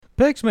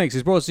PixMix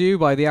is brought to you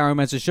by the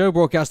Arun Show,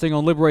 broadcasting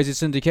on Liberated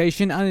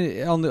Syndication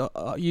and on the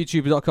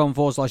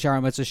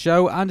youtube.com/Arun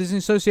Show, and is in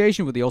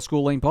association with the Old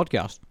School Lane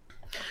podcast.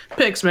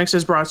 PixMix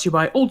is brought to you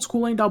by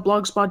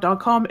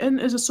oldschoollane.blogspot.com and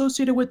is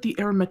associated with the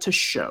Arun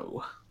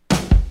Show.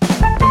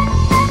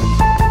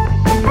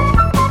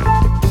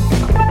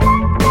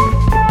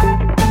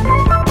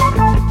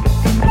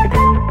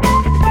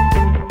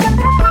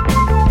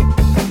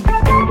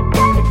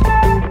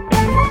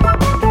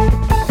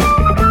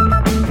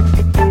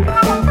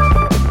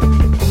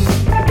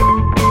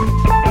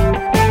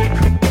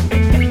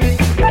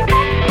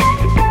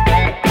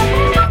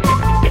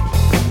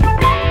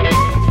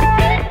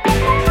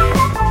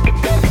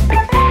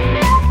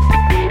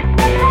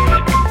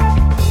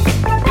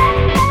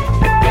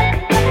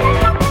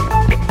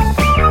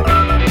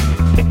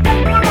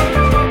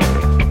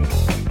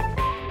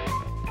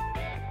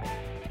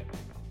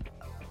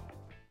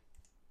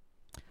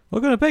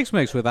 Welcome to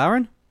PixMix with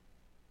Arun.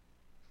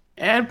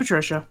 And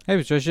Patricia. Hey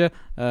Patricia,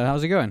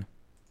 how's it going?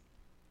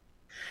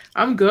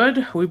 I'm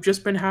good. We've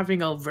just been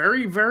having a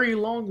very, very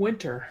long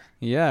winter.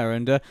 Yeah,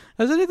 and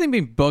has anything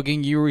been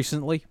bugging you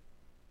recently?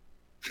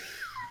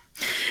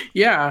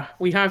 Yeah,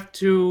 we have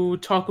to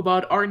talk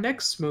about our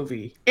next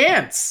movie,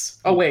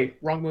 Antz. Oh wait,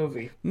 wrong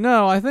movie.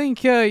 No, I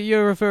think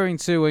you're referring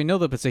to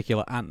another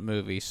particular Ant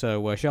movie,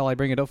 so shall I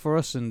bring it up for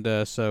us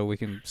and so we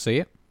can see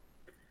it?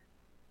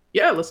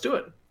 Yeah, let's do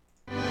it.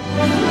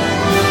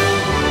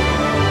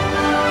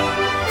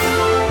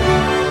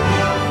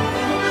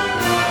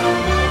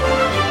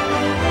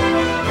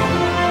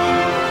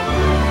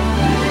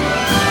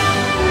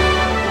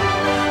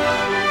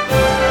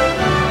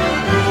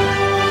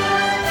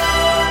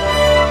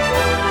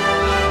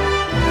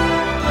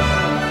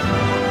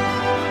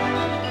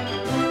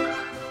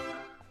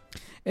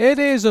 It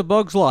is A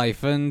Bug's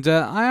Life, and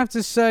I have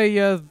to say,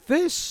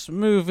 this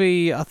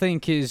movie, I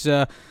think, is...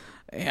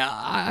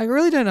 I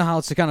really don't know how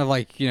to kind of,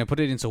 put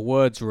it into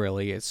words,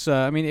 really. It's,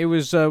 it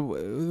was... the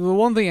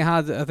one thing it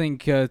had, I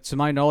think, to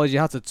my knowledge, it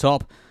had to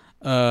top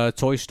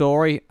Toy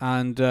Story,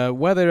 and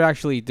whether it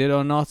actually did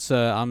or not,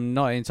 I'm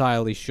not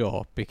entirely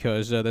sure,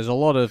 because there's a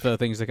lot of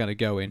things that kind of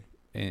go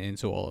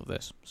into all of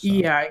this. So.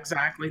 Yeah,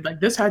 exactly. Like,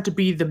 this had to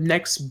be the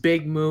next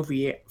big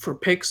movie for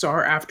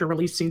Pixar after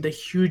releasing the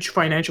huge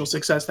financial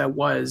success that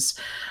was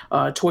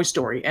Toy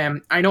Story.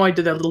 And I know I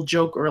did that little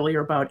joke earlier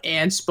about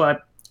Antz,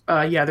 but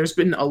yeah, there's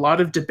been a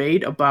lot of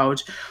debate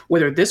about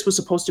whether this was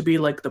supposed to be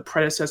like the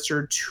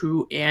predecessor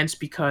to Antz,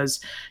 because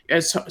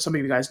as some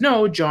of you guys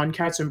know, John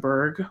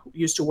Katzenberg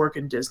used to work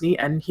in Disney,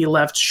 and he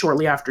left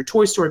shortly after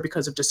Toy Story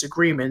because of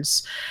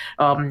disagreements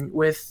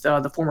with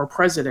the former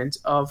president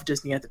of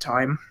Disney at the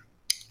time.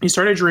 He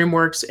started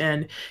DreamWorks,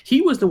 and he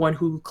was the one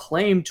who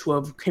claimed to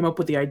have came up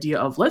with the idea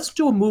of, let's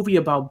do a movie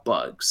about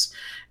bugs.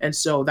 And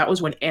so that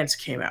was when Antz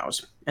came out.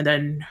 And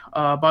then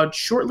about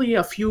shortly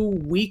a few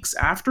weeks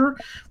after,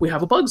 we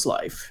have A Bug's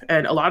Life.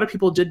 And a lot of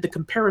people did the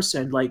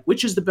comparison, like,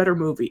 which is the better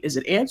movie? Is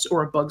it Antz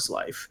or A Bug's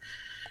Life?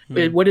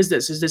 What is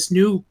this? Is this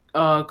new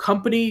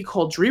company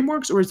called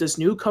DreamWorks, or is this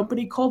new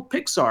company called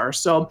Pixar?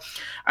 So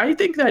I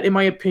think that, in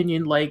my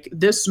opinion, like,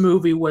 this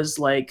movie was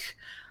like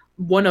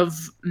one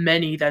of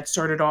many that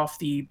started off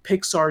the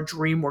Pixar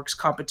DreamWorks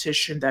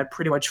competition that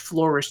pretty much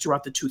flourished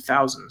throughout the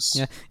 2000s.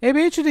 Yeah, it'd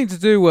be interesting to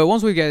do,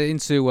 once we get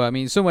into,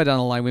 somewhere down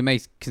the line we may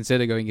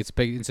consider going into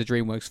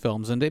DreamWorks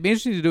films, and it'd be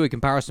interesting to do a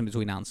comparison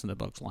between Antz and A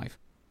Bug's Life.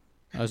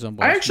 I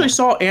actually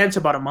saw Antz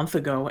about a month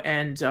ago,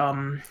 and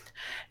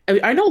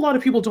I know a lot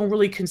of people don't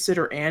really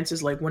consider Antz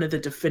as like one of the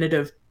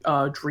definitive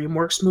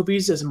DreamWorks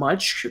movies as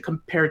much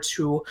compared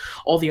to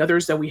all the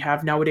others that we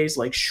have nowadays,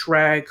 like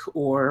Shrek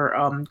or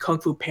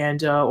Kung Fu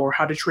Panda or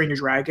How to Train Your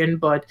Dragon.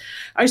 But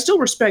I still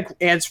respect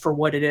Antz for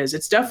what it is.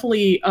 It's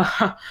definitely,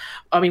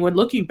 when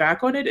looking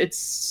back on it,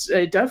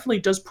 it definitely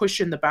does push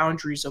in the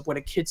boundaries of what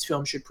a kid's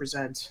film should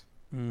present.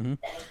 Mm-hmm.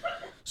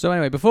 So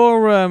anyway,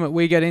 before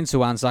we get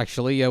into Antz,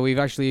 actually, we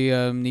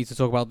need to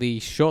talk about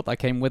the short that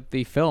came with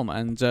the film.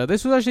 And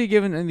this was actually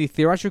given in the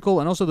theatrical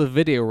and also the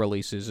video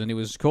releases, and it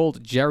was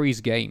called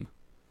Jerry's Game.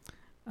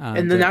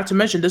 And then not to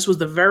mention, this was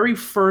the very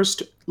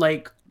first,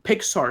 like,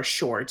 Pixar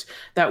short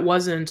that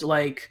wasn't,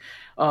 like,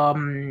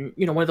 one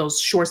of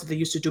those shorts that they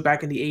used to do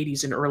back in the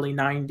 80s and early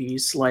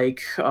 90s,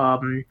 like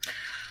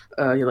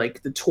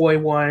the toy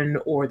one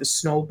or the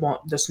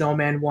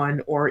snowman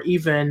one, or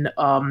even...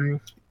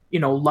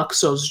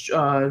 Luxo's,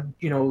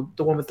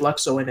 the one with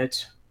Luxo in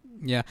it.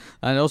 Yeah,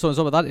 and also on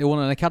top of that, it won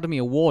an Academy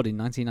Award in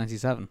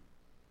 1997.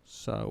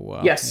 So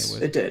yes,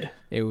 it did.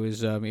 It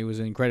was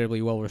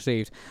incredibly well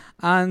received,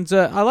 and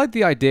I like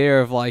the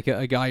idea of like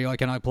a guy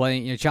like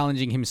playing,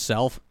 challenging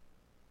himself,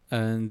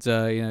 and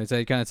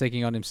kind of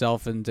taking on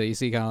himself, and you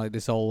see kind of like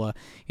this whole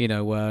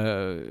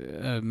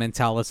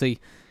mentality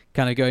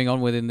kind of going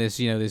on within this,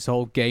 this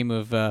whole game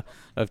of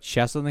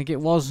chess, I think it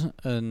was,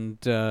 and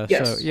Yes.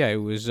 so yeah, it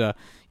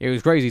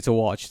was crazy to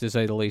watch, to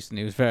say the least, and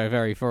it was very,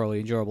 very thoroughly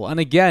enjoyable. And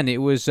again, it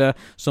was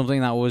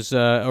something that was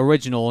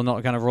original and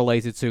not kind of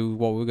related to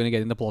what we were going to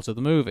get in the plot of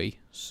the movie.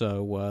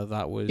 So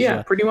that was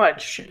Yeah, pretty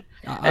much.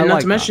 I And not like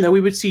to that. mention that we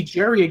would see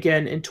Jerry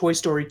again in Toy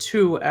Story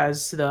 2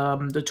 as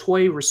the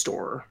toy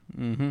restorer.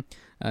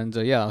 And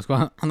yeah, that was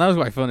quite, and that was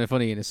quite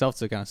funny in itself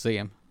to kind of see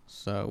him.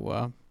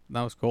 So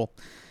that was cool.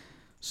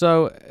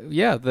 So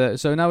yeah,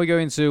 so now we go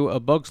into A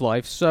Bug's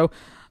Life. So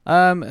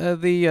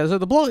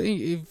the plot,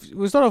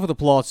 we start off with the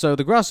plot. So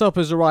the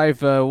grasshoppers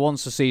arrive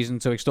once a season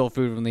to extort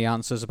food from the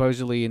ants,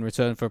 supposedly in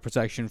return for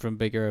protection from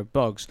bigger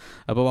bugs.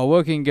 But while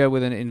working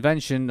with an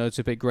invention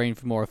to pick grain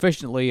more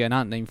efficiently, an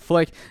ant named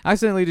Flik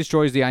accidentally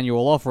destroys the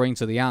annual offering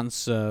to the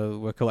ants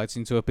we're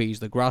collecting to appease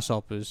the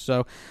grasshoppers.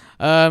 So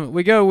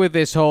we go with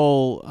this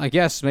whole, I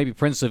guess, maybe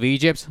Prince of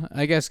Egypt,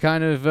 I guess,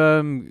 kind of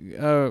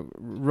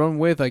run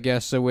with, I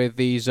guess, with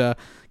these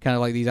kind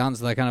of like these ants.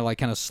 They're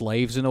kind of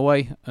slaves in a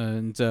way,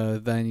 and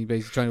then you're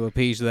basically trying to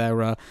appease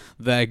their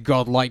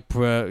godlike,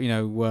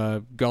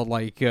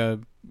 godlike,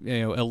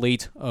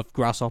 elite of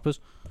grasshoppers.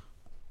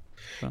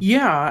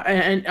 Yeah,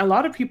 and a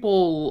lot of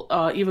people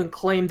even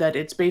claim that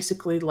it's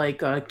basically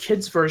like a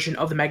kid's version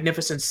of the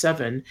Magnificent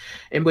Seven,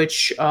 in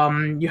which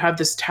you have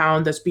this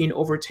town that's being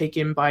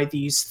overtaken by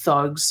these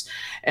thugs,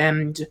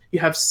 and you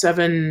have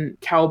seven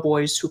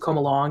cowboys who come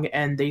along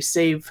and they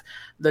save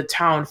the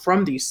town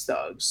from these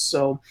thugs.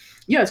 So,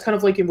 yeah, it's kind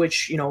of like in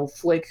which,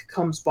 Flik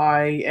comes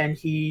by and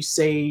he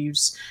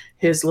saves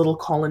his little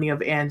colony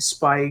of ants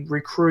by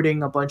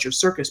recruiting a bunch of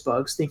circus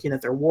bugs, thinking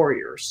that they're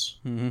warriors.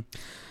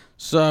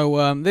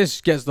 So this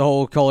gets the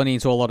whole colony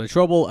into a lot of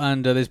trouble,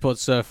 and this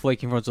puts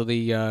Flik in front of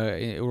the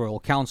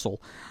Royal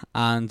Council.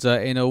 And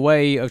in a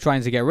way of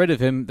trying to get rid of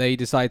him, they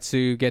decide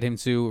to get him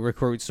to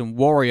recruit some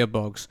warrior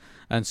bugs.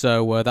 And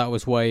so that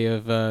was way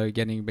of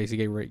getting rid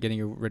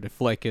of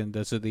Flik and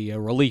to the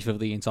relief of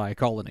the entire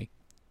colony.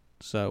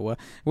 So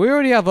we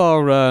already have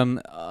our,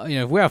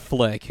 we have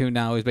Flik, who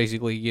now is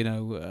basically,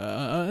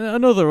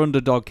 another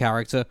underdog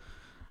character.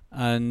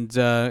 And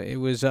it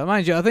was,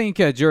 mind you, I think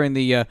during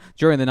the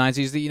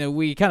 90s,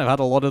 we kind of had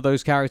a lot of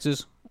those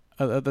characters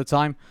at the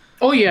time.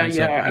 Oh yeah, And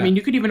so, yeah. I mean,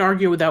 you could even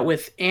argue with that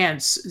with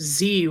Ants.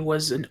 Z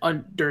was an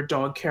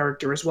underdog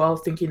character as well,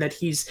 thinking that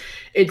he's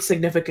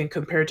insignificant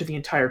compared to the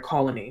entire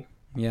colony.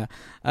 yeah,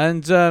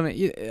 and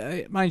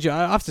mind you,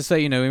 I have to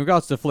say, in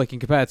regards to Flik and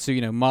compared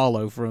to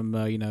Marlowe from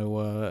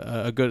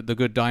the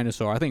Good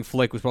Dinosaur, I think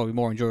Flik was probably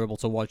more enjoyable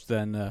to watch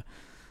than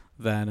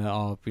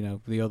our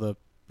the other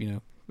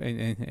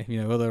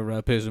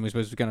other person we're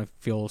supposed to kind of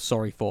feel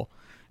sorry for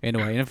in a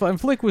way. And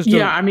Flik was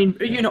Yeah, I mean,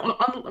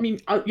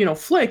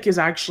 Flick is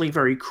actually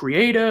very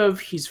creative.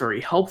 He's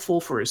very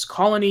helpful for his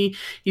colony.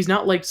 He's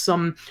not like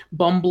some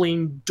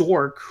bumbling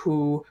dork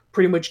who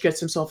pretty much gets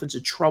himself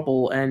into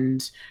trouble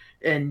and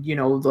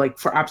like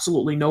for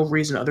absolutely no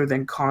reason other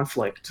than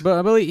conflict.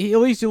 But at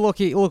least he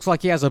looks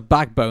like he has a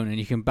backbone and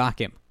you can back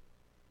him.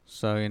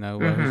 So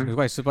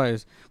it's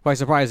quite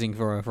surprising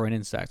for an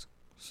insect.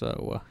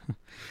 So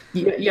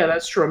Yeah,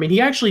 that's true. I mean,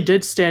 he actually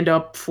did stand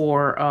up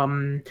for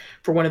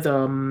one of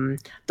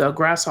the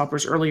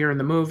grasshoppers earlier in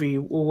the movie.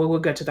 We'll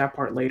get to that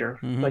part later.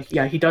 But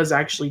yeah, he does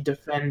actually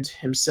defend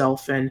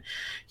himself, and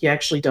he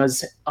actually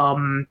does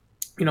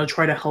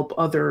try to help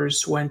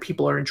others when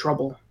people are in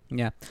trouble.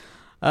 yeah.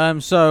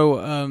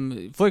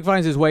 Flik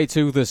finds his way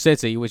to the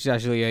city, which is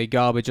actually a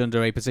garbage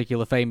under a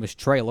particular famous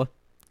trailer.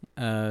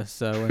 And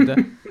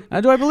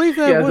do I believe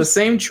that Yeah, the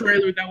same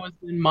trailer that was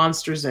in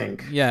Monsters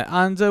Inc. Yeah,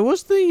 and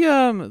was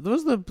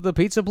the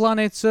Pizza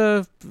Planet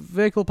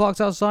vehicle parked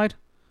outside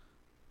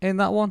in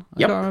that one? I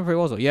Yep. can't remember if it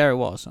was. Yeah, it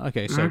was.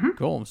 Okay, so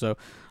cool. So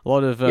a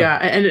lot of Yeah,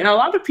 and a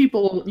lot of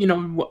people,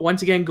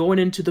 once again, going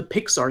into the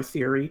Pixar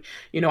theory,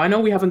 I know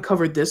we haven't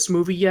covered this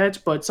movie yet,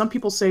 but some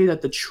people say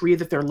that the tree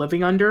that they're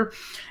living under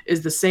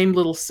is the same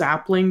little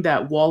sapling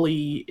that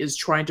Wall-E is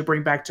trying to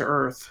bring back to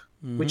Earth,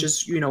 which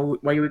is,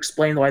 why you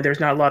explain why there's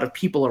not a lot of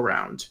people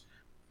around.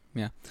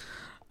 yeah.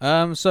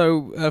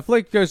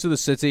 Flik goes to the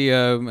city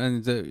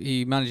and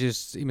he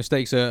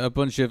mistakes a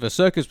bunch of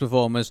circus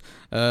performers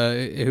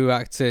who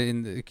act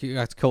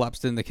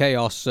collapsed in the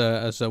chaos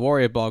as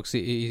warrior bugs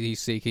he's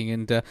seeking.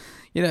 And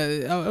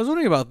I was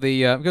wondering about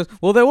because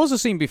there was a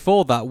scene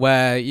before that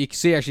where you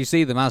actually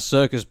see them as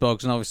circus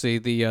bugs, and obviously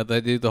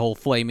they do the whole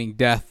flaming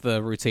death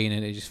routine,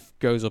 and it just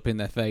goes up in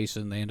their face,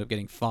 and they end up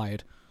getting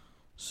fired.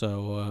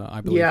 So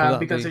I believe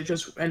because it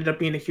just ended up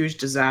being a huge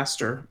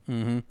disaster.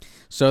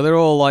 So they're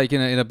all like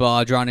in a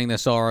bar drowning their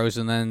sorrows,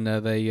 and then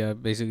they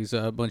basically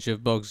a bunch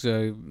of bugs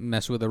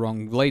mess with the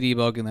wrong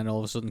ladybug, and then all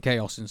of a sudden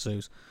chaos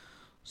ensues.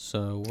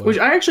 So which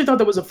I actually thought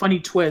that was a funny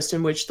twist,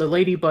 in which the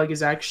ladybug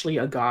is actually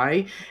a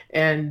guy,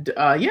 and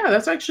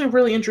that's actually a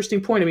really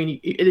interesting point. I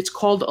mean, it's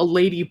called a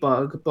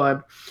ladybug,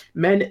 but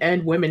men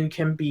and women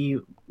can be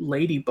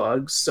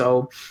ladybugs,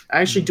 so I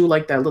actually do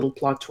like that little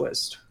plot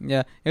twist.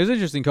 Yeah, it was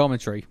interesting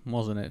commentary,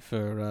 wasn't it,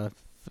 for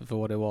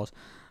what it was.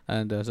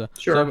 And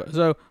Sure.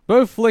 so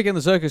both Flik and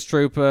the circus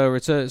troupe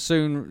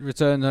soon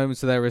return home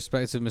to their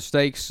respective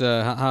mistakes.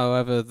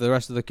 However, the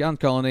rest of the ant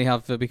colony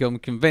have become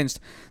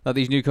convinced that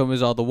these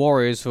newcomers are the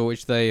warriors for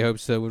which they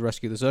hoped would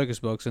rescue the circus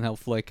bugs and help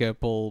Flik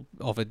pull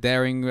off a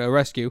daring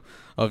rescue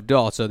of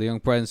Dot, the young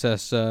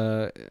princess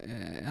Anne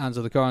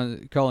of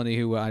the colony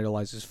who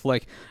idolizes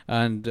Flik,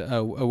 and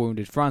a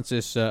wounded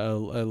Francis, a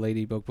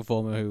ladybug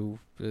performer who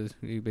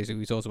basically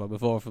we talked about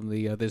before from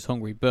the this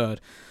hungry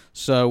bird.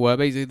 So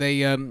basically,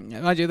 they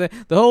imagine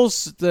the whole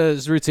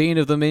routine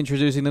of them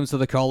introducing them to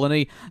the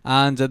colony,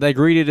 and they're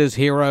greeted as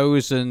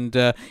heroes, and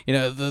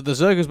the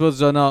circus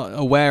buds are not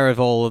aware of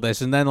all of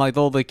this, and then like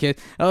all the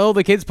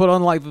kids put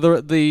on like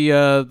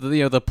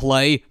the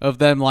play of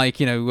them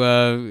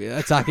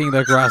attacking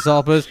the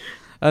grasshoppers.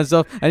 And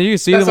stuff, and you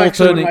see them all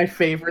turning. One of my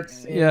favorite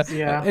scenes,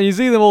 yeah. And you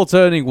see them all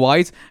turning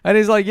white, and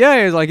it's like,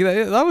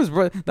 that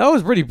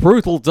was pretty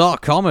brutal,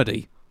 dark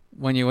comedy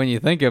when you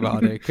think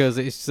about it, because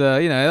it's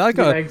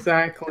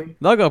exactly.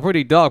 That got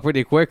pretty dark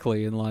pretty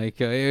quickly, and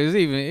it was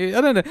even I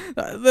don't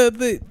know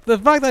the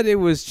fact that it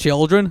was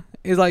children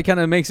is like kind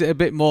of makes it a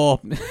bit more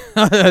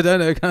I don't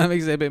know, kind of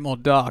makes it a bit more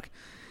dark.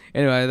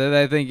 Anyway,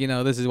 they think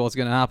this is what's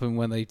going to happen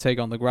when they take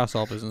on the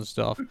grasshoppers and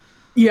stuff.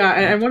 Yeah,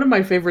 and one of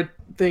my favorite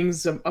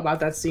things about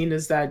that scene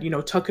is that,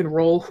 Tuck and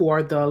Roll, who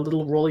are the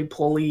little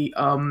roly-poly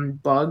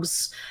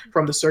bugs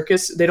from the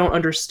circus, they don't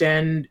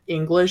understand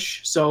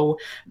English. So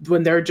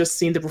when they're just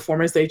seeing the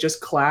performance, they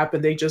just clap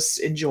and they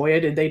just enjoy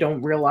it, and they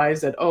don't realize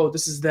that, oh,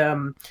 this is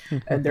them,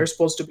 and they're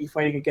supposed to be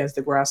fighting against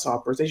the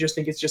grasshoppers. They just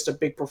think it's just a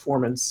big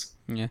performance.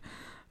 Yeah.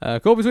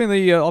 Caught between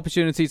the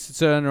opportunities to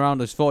turn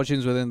around his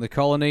fortunes within the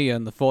colony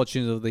and the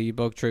fortunes of the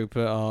bug troop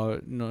are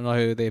not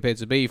who they appear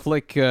to be.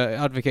 Flik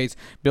advocates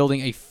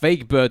building a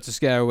fake bird to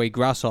scare away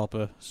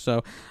Grasshopper.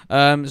 So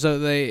when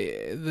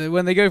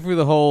they go through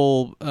the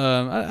whole,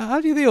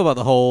 how do you feel about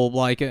the whole?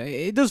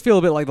 It does feel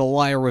a bit like The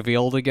Liar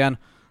Revealed again.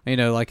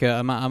 Like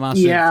a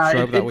massive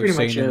trope that we've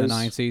seen in the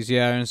 90s.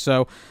 Yeah, and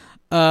so.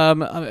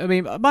 I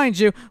mean, mind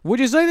you, would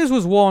you say this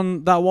was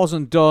one that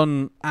wasn't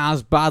done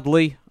as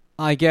badly,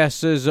 I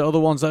guess, as other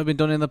ones that have been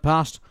done in the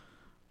past?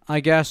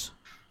 I guess.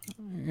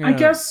 I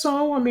guess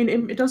so. I mean,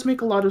 it does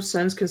make a lot of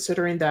sense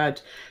considering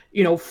that,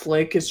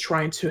 Flik is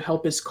trying to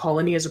help his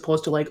colony as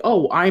opposed to like,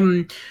 oh,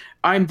 I'm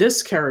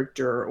this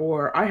character,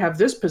 or I have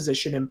this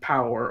position in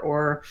power,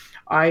 or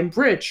I'm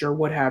rich, or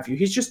what have you.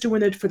 He's just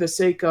doing it for the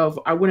sake of,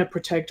 I want to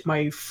protect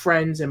my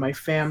friends and my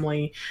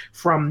family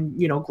from,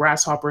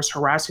 grasshoppers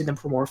harassing them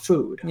for more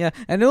food. Yeah,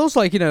 and it looks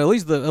like, at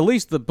least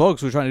the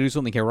bugs were trying to do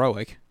something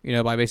heroic,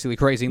 by basically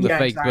creating the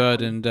fake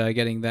bird and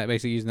getting that,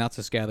 basically using that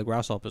to scare the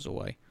grasshoppers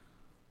away.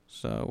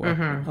 So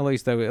at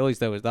least there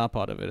was that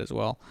part of it as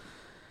well.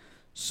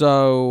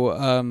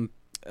 So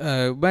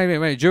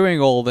maybe during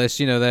all this,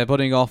 they're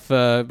putting off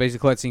basically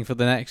collecting for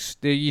the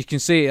next. You can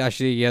see it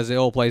actually as it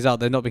all plays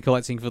out. They've not been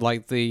collecting for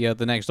like the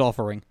next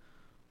offering.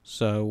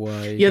 So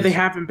they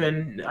haven't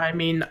been. I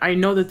mean, I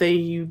know that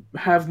they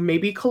have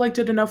maybe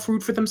collected enough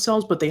food for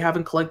themselves, but they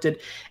haven't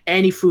collected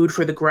any food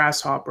for the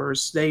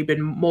grasshoppers. They've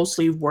been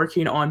mostly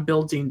working on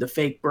building the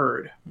fake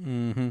bird.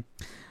 Mm-hmm.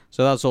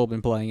 So that's all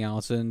been playing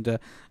out, and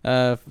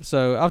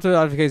so after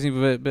advocating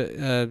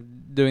for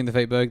doing the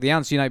fake bird, the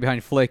ants unite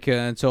behind Flik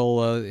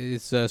until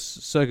its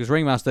circus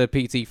ringmaster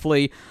P.T.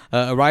 Flea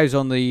arrives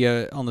on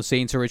the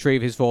scene to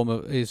retrieve his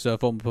former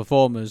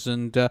performers,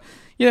 and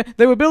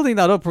they were building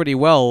that up pretty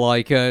well.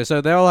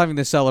 So they're all having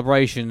this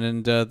celebration,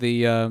 and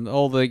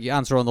all the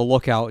ants are on the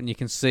lookout, and you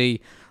can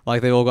see.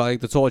 Like they all got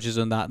the torches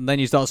and that, and then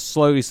you start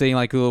slowly seeing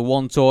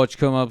one torch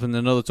come up and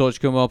another torch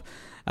come up,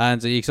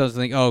 and you start to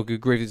think, oh,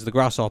 good grief, it's the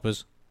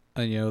grasshoppers.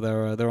 And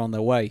they're on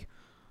their way,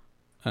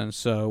 and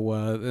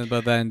so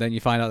but then you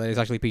find out that it's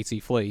actually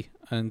P.T. Flea,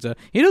 and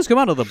he does come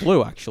out of the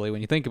blue actually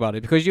when you think about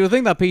it, because you would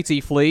think that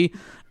P.T. Flea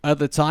at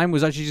the time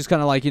was actually just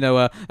kind of like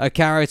a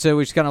character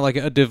which is kind of like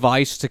a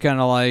device to kind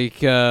of like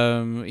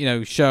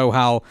show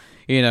how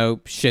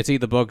shitty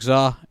the bugs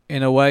are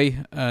in a way,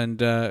 and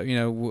so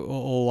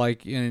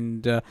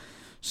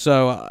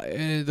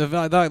the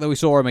fact that we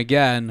saw him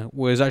again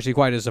was actually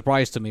quite a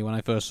surprise to me when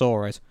I first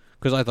saw it.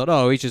 Because I thought,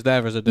 oh, he's just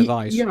there as a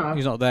device. Yeah.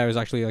 He's not there as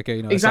actually like a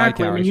exactly. A side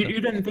character. I mean,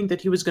 you didn't think that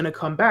he was going to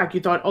come back.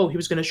 You thought, oh, he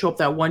was going to show up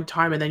that one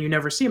time and then you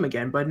never see him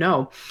again. But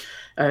no,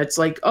 it's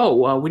like,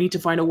 we need to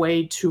find a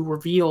way to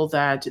reveal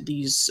that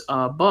these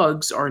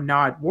bugs are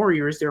not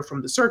warriors. They're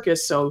from the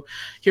circus. So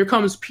here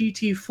comes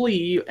P.T.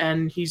 Flea,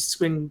 and he's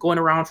been going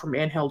around from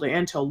anthill to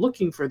anthill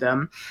looking for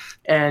them.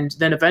 And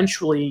then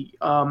eventually,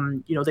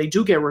 they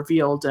do get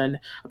revealed. And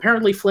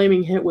apparently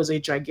Flaming Hit was a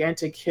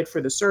gigantic hit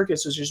for the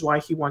circus, which is why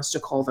he wants to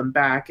call them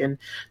back. And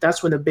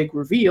that's when the big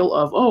reveal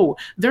of, oh,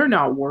 they're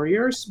not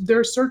warriors,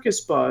 they're circus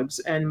bugs.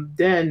 And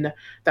then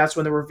that's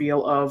when the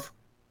reveal of,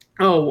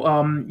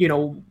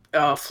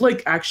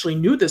 Flik actually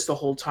knew this the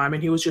whole time,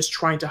 and he was just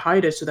trying to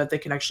hide it so that they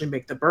can actually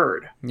make the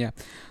bird. Yeah.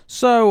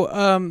 So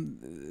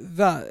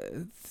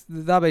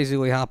that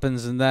basically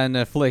happens, and then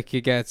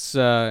Flik gets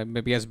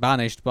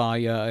banished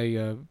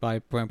by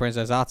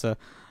Princess Atta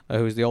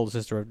who's the older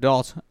sister of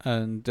Dot,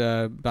 and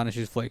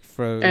banishes Flik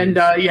from. And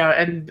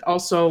and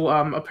also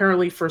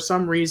apparently for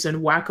some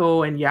reason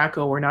Wacko and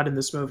Yakko are not in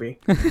this movie.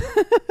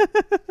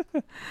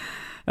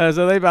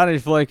 So they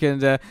banish Flik,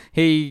 and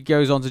he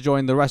goes on to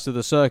join the rest of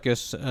the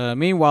circus.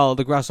 Meanwhile,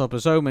 the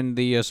grasshopper's home in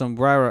the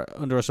sombrero,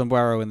 under a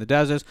sombrero in the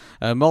desert.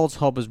 Malt,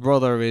 Hopper's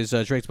brother, is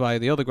tricked by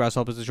the other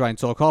grasshoppers to try and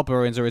talk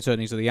Hopper into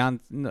returning to the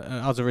ant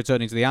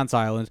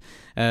island,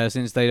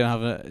 since they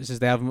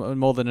have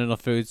more than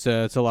enough food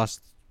to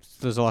last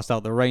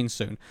out the rain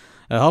soon.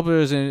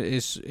 Hopper's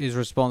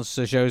response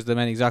shows the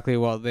men exactly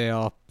what they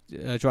are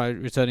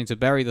returning to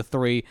bury the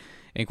three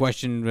in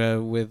question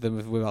with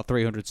about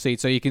 300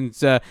 seats. So you can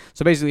so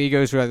basically he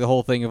goes through like the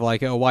whole thing of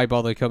like, oh, why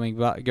bother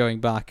going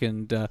back,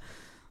 and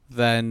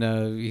then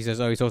he says,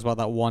 he talks about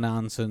that one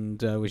ant,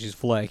 and which is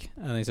Flik,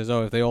 and he says,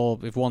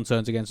 if one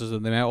turns against us,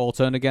 then they may all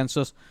turn against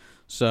us.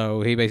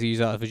 So he basically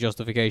used that for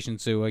justification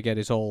to get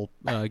his whole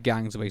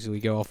gang to basically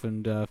go off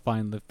and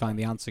find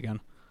the ants again.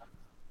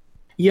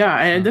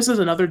 Yeah, and this is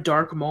another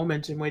dark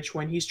moment in which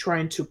when he's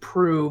trying to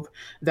prove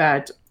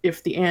that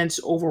if the ants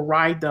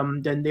override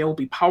them, then they'll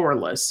be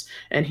powerless.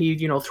 And he,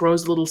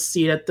 throws a little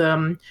seed at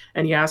them,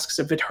 and he asks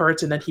if it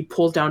hurts, and then he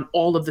pulls down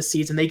all of the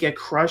seeds, and they get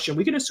crushed, and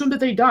we can assume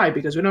that they die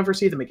because we never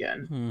see them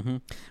again. Mm-hmm.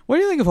 What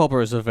do you think of Hopper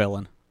as a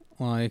villain?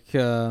 Like,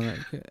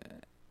 it's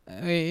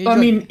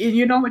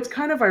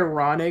kind of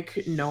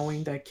ironic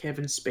knowing that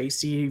Kevin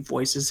Spacey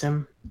voices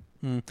him.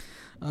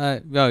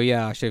 Oh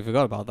yeah, actually, I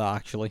forgot about that.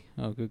 Actually,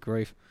 oh good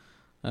grief.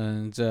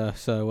 And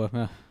just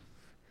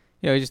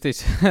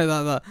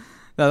that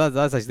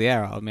that's actually the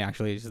air out of me,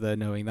 actually, just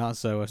knowing that.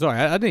 So sorry,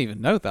 I didn't even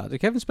know that. Did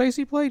Kevin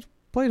Spacey played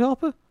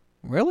Hopper?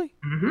 Really?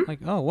 Mm-hmm. Like,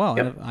 oh wow,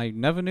 Yep. I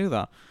never knew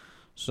that.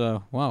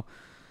 So wow.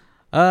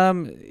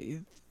 That's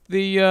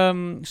not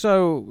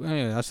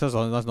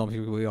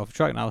really off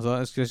track now. So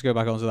let's just go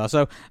back onto that.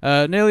 So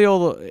nearly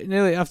all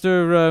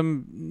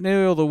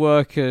the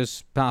work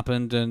has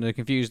happened, and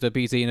confused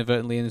PT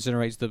inadvertently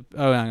incinerates the.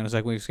 Oh, hang on a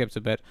second, we've skipped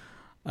a bit.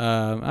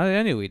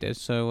 I knew we did,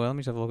 so let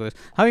me just have a look at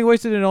this. Having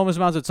wasted an enormous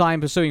amount of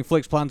time pursuing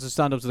Flik's plan to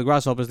stand up to the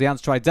grasshoppers, the ants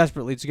try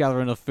desperately to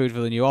gather enough food for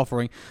the new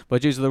offering,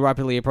 but due to the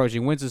rapidly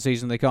approaching winter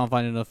season, they can't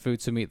find enough food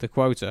to meet the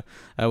quota.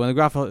 When the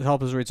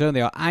grasshoppers return, they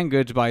are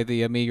angered by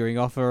the meagering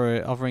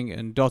offering,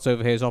 and Dot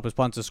overhears Hopper's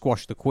plan to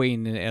squash the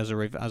queen as a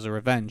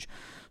revenge.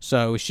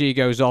 So she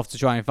goes off to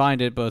try and find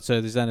it, but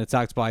is then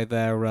attacked by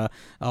their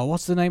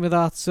what's the name of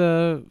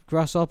that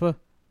grasshopper?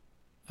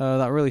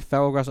 That really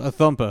feral grasshopper, a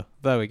thumper.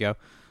 There we go.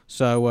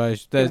 So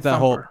there's that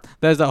whole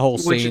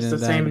scene, which is the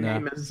same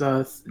name as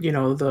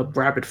the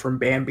rabbit from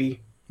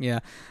Bambi. Yeah,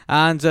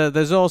 and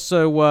there's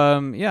also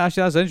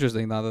actually that's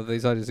interesting now that they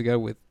decided to go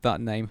with that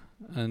name.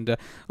 And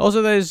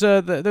also there's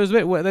a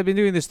bit where they've been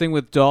doing this thing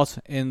with Dot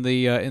in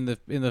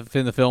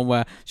the film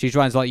where she's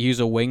trying to like use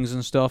her wings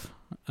and stuff,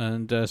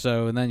 and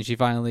then she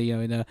finally,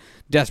 in a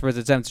desperate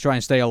attempt to try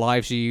and stay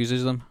alive, she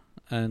uses them,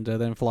 and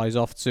then flies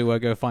off to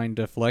go find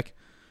Flik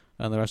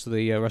and the rest of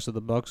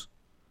the bugs.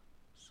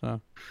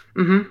 So.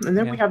 Mm-hmm. And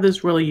then we have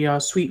this really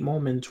sweet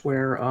moment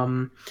where,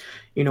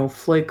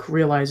 Flik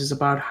realizes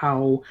about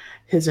how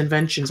his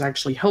inventions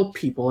actually help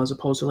people as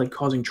opposed to like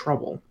causing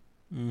trouble.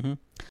 Mm-hmm.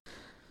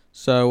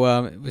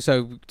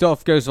 So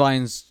Dot goes to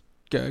find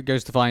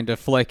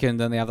Flik, and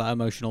then they have that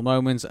emotional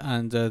moment,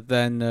 and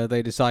then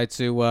they decide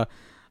to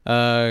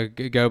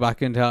go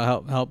back and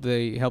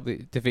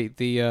defeat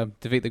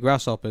the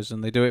grasshoppers,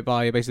 and they do it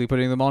by basically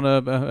putting them on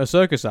a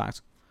circus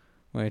act,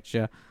 which.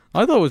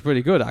 I thought it was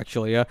pretty good,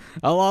 actually. I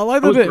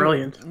like the bit.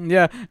 Brilliant.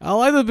 Yeah, I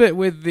like the bit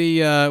with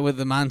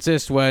the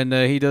mantis when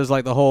he does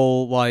like the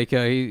whole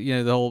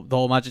the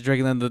whole magic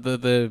trick, and then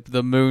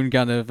the moon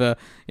kind of the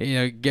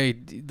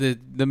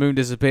moon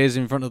disappears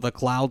in front of the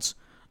clouds,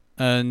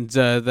 and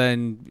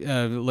then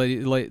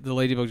the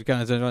ladybug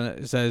kind of turns around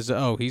and says,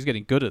 "Oh, he's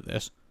getting good at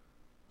this."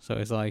 So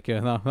it's like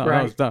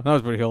that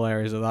was pretty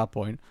hilarious at that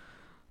point,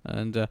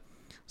 and.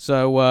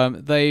 So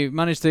they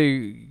managed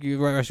to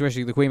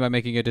rescue the queen by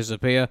making her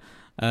disappear,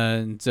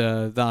 and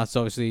that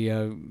obviously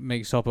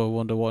makes Hopper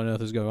wonder what on earth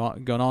has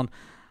gone on.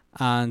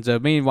 And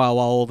meanwhile,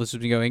 while all this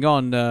has been going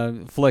on,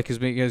 Flik has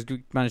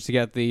managed to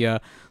get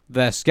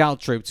their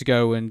scout troop to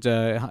go and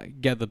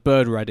get the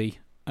bird ready,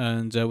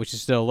 and which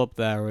is still up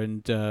there,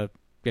 and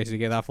basically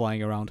get that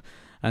flying around.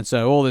 And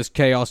so all this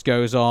chaos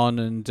goes on,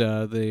 and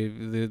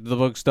the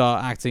bugs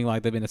start acting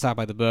like they've been attacked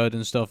by the bird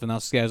and stuff, and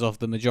that scares off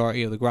the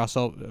majority of the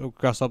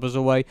grasshoppers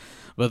away.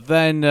 But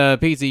then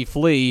P.T.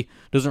 Flea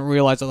doesn't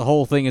realize that the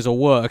whole thing is a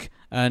work,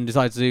 and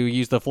decides to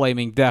use the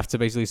flaming death to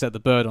basically set the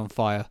bird on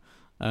fire.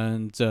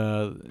 And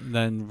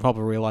then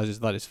Hopper realizes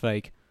that it's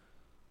fake.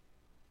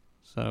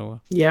 So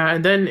yeah,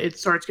 and then it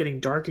starts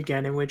getting dark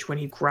again, in which when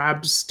he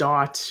grabs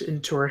Dot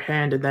into her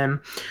hand, and then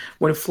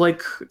when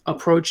Flik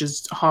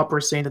approaches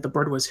Hopper saying that the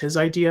bird was his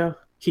idea,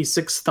 he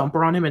six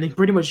thumper on him, and he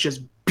pretty much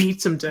just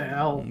beats him to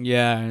hell.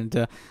 Yeah,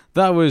 and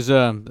that was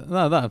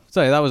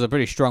that was a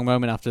pretty strong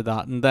moment after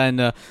that. And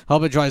then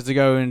Hopper tries to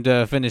go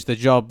and finish the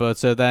job,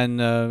 but then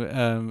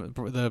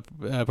the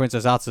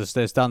Princess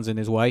Attis stands in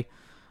his way.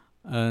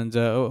 And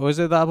was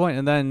it that point?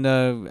 And then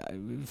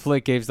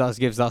Flik gives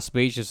that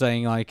speech of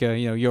saying like,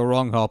 you're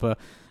wrong, Hopper.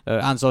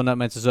 Ants are not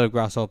meant to serve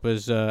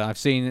grasshoppers. I've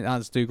seen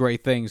ants do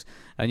great things,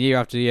 and year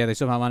after year they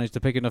somehow manage to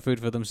pick enough food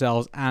for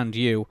themselves and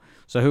you.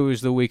 So who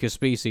is the weaker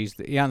species?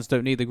 The ants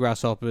don't need the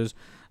grasshoppers.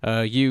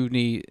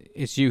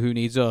 It's you who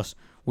needs us.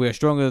 We are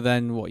stronger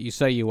than what you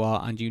say you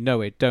are, and you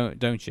know it,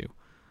 don't you?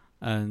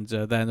 And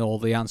then all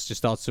the ants just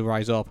start to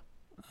rise up.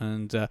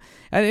 And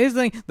here's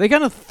the thing: they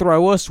kind of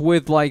throw us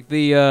with like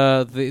the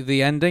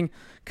ending,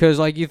 because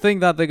like you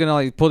think that they're gonna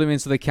like put him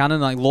into the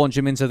cannon, like launch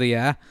him into the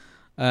air,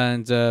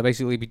 and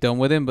basically be done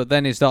with him. But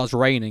then it starts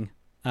raining,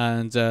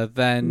 and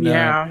then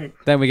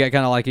we get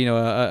kind of like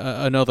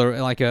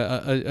another like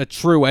a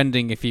true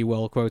ending, if you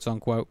will, quote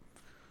unquote.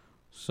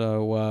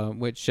 So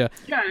which yeah,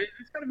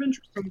 it's kind of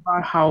interesting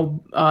about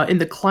how in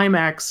the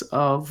climax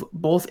of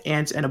both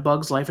Ants and A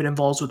Bug's Life, it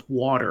involves with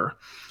water.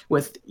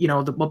 With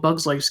the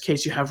Bug's Life's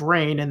case, you have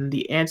rain, and in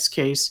the Ants'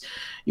 case,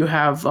 you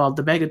have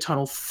the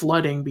megatunnel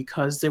flooding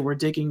because they were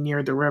digging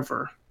near the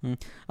river. I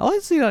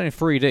like to see that in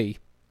 3D.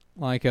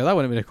 Like that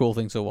would have been a cool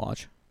thing to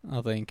watch. I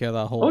think that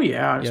whole. Oh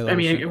yeah, I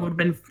mean,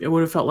 it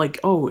would have felt like,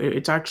 oh,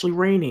 it's actually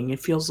raining. It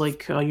feels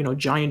like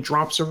giant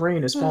drops of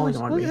rain is falling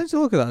on me. Let's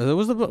look at that.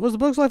 Was the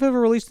Bug's Life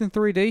ever released in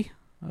 3D?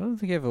 I don't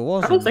think it ever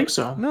was. I don't think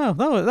so. No,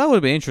 that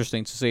would be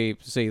interesting to see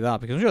that,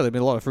 because I'm sure there'd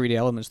been a lot of 3D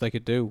elements they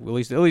could do, at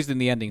least in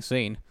the ending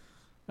scene,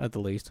 at the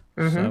least.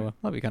 Mm-hmm. So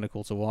that'd be kind of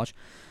cool to watch.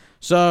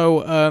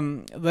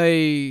 So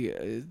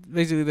they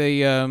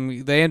basically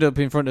end up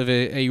in front of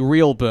a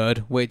real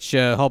bird, which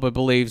Hopper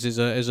believes is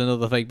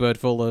another fake bird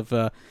full of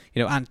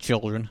ant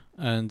children,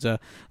 and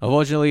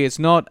unfortunately it's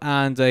not,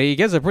 and he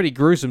gets a pretty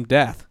gruesome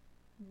death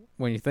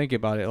when you think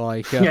about it.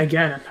 Like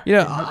again,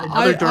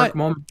 another dark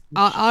moment.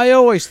 I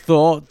always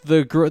thought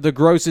the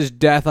grossest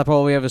death I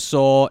probably ever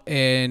saw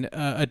in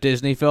a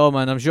Disney film,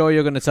 and I'm sure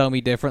you're going to tell me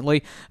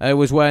differently,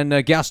 was when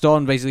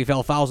Gaston basically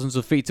fell thousands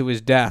of feet to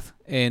his death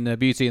in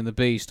Beauty and the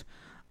Beast.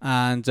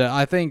 And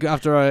I think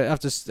after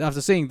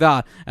seeing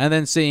that, and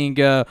then seeing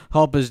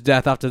Hopper's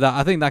death after that,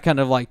 I think that kind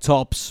of like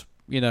tops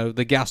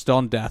the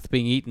Gaston death,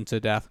 being eaten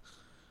to death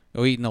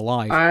or eaten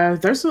alive.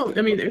 It's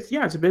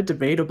a bit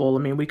debatable. I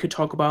mean, we could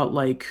talk about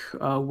like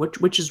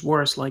which is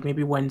worse, like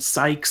maybe when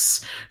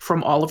Sykes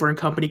from Oliver and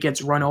Company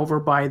gets run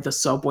over by the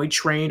subway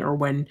train, or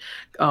when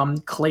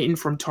Clayton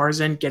from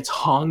Tarzan gets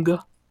hung.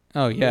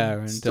 Oh yeah,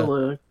 and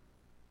still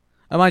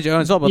mind you,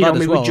 on top of that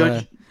as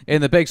well,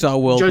 in the Pixar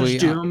world,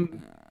 Judge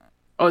Doom.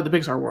 Oh, the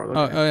Pixar world.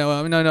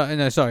 Okay.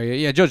 No, sorry.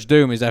 Yeah, Judge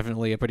Doom is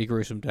definitely a pretty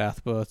gruesome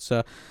death. But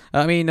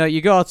I mean, you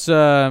got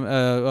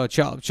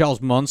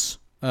Charles Muntz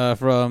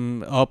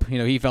from Up.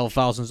 He fell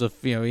thousands of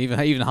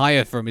even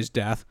higher from his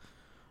death,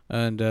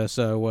 and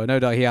so no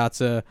doubt he had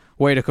to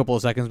wait a couple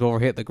of seconds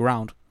before he hit the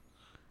ground.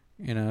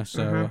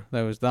 So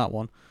there was that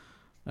one,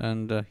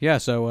 and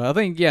so I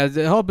think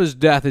Hopper's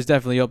death is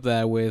definitely up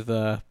there with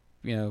the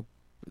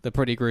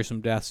pretty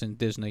gruesome deaths in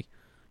Disney.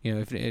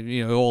 If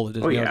all the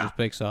Disney, not just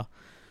Pixar.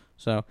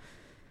 So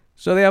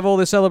they have all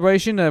this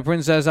celebration.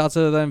 Princess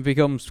Atta then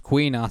becomes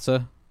Queen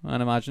Atta, I'd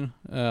imagine.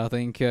 I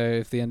think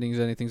if the ending is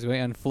anything to me.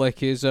 And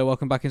Flik is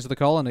welcomed back into the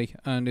colony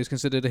and is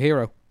considered a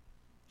hero.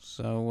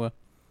 So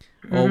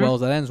all well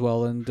that ends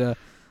well. And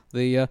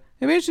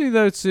eventually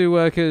though,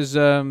 because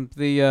the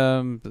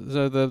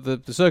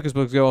circus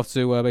bugs go off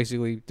to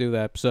basically do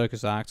their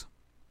circus act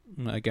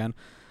again,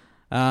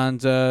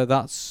 and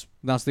that's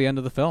the end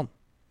of the film.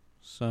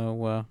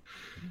 So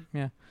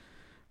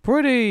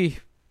pretty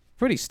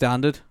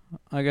standard,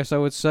 I guess I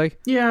would say.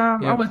 Yeah,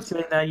 I would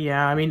say that,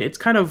 yeah. I mean, it's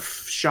kind of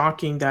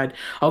shocking that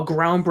a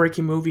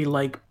groundbreaking movie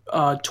like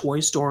Toy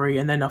Story,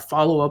 and then a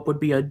follow-up would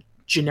be a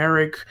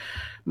generic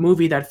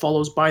movie that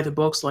follows by the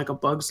books like A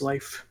Bug's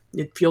Life.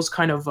 It feels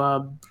kind of,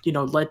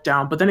 let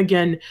down. But then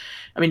again,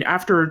 I mean,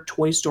 after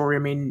Toy Story, I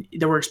mean,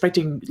 they were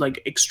expecting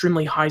like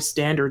extremely high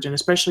standards, and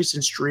especially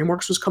since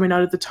DreamWorks was coming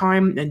out at the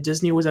time and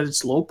Disney was at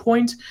its low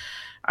point,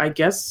 I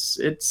guess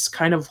it's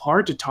kind of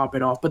hard to top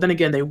it off. But then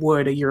again, they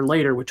would a year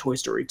later with Toy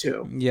Story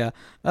 2. Yeah.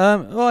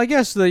 Well, I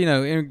guess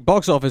in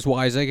box office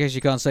wise, I guess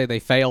you can't say they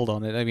failed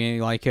on it. I mean,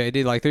 like it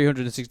did like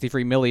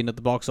 363 million at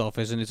the box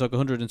office, and it took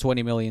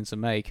 120 million to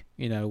make.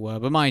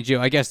 But mind you,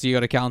 I guess you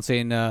got to count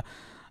in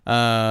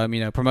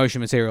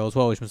promotion material as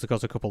well, which must have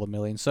cost a couple of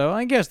million. So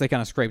I guess they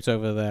kind of scraped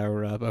over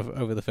there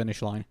over the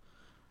finish line.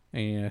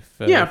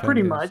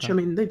 Pretty much. I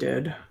mean, they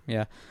did.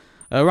 Yeah.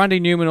 Randy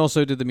Newman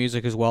also did the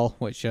music as well,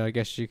 which I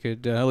guess you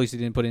could. At least he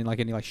didn't put in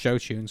like any like show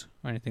tunes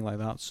or anything like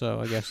that.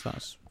 So I guess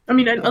that's. I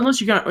mean, unless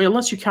you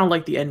count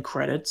like the end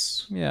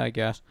credits. Yeah, I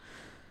guess.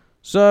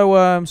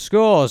 So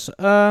scores.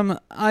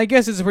 I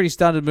guess it's a pretty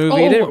standard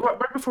movie.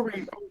 Right before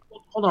we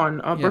hold on.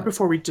 Right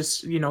before we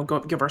just go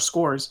give our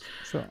scores.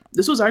 Sure.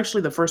 This was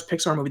actually the first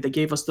Pixar movie that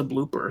gave us the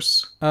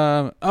bloopers.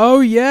 Oh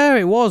yeah,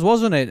 it was,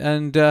 wasn't it?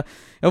 And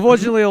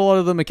unfortunately, a lot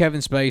of them are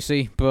Kevin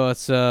Spacey,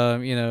 but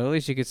at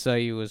least you could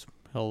say he was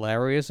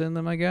hilarious in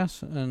them, I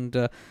guess. And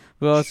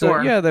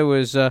sure. There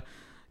was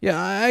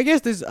I guess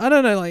this, I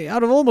don't know, like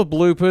out of all the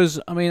bloopers,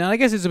 I mean, I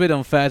guess it's a bit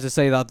unfair to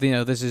say that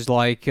this is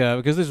like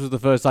because this was the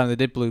first time they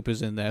did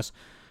bloopers in this,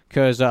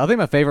 Because I think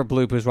my favorite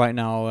bloopers right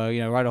now,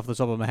 right off the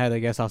top of my head, I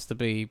guess has to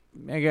be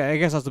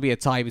a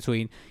tie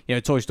between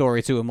Toy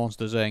Story 2 and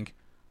Monsters Inc.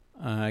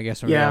 I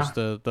guess in regards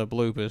to the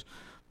bloopers.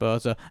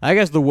 But I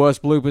guess the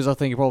worst bloopers, I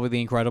think, are probably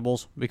The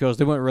Incredibles, because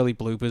they weren't really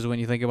bloopers when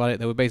you think about it.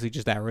 They were basically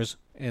just errors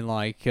in,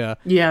 like... yeah,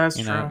 that's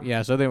true.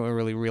 Yeah, so they weren't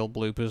really real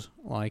bloopers.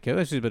 Like,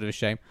 this is a bit of a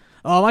shame.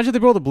 Oh, imagine they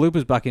brought the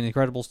bloopers back in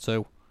Incredibles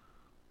 2.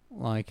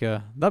 Like,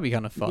 that'd be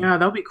kind of fun. Yeah,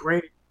 that'd be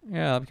great.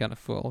 Yeah, that'd be kind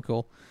of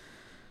cool.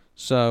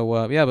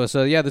 So,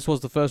 this was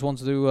the first one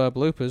to do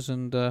bloopers,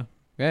 and,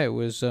 it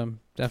was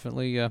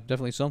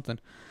definitely something.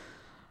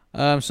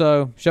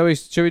 So, shall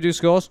we do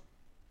scores?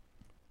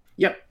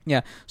 Yep.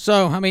 Yeah.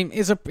 So, I mean,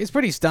 it's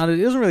pretty standard.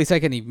 It doesn't really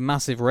take any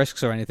massive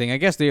risks or anything. I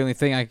guess the only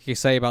thing I can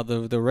say about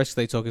the risk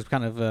they took is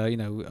kind of,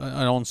 an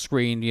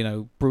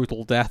on-screen,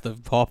 brutal death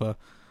of Hopper,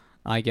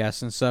 I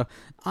guess. And so,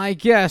 I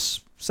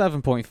guess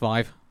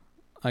 7.5,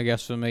 I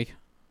guess, for me.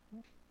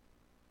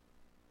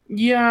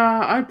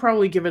 Yeah, I'd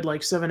probably give it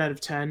like 7 out of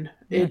 10.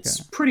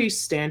 It's pretty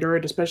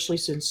standard, especially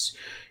since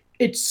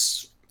it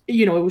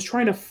was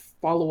trying to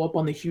follow up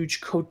on the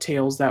huge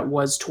coattails that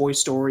was Toy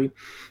Story.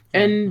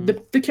 And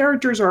the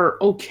characters are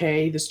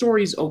okay. The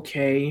story's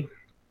okay.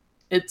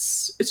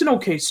 It's an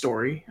okay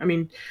story. I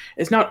mean,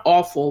 it's not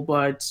awful,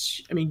 but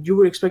I mean, you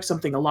would expect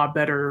something a lot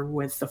better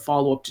with the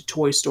follow-up to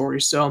Toy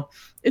Story. So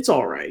it's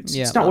all right.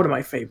 Yeah, it's not one of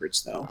my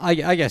favorites, though.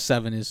 I guess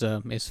 7 is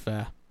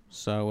fair.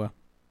 So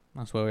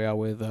that's where we are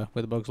with A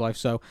Bug's Life.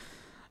 So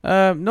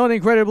not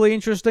incredibly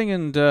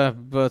interesting,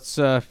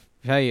 but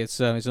hey, it's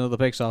another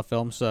Pixar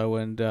film.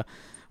 So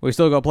we've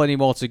still got plenty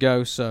more to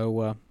go.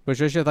 So,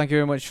 Patricia, thank you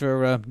very much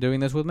for doing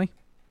this with me.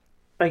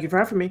 Thank you for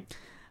having me.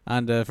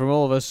 And from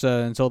all of us,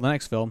 until the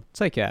next film,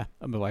 take care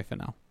and bye-bye for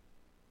now.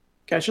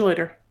 Catch you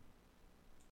later.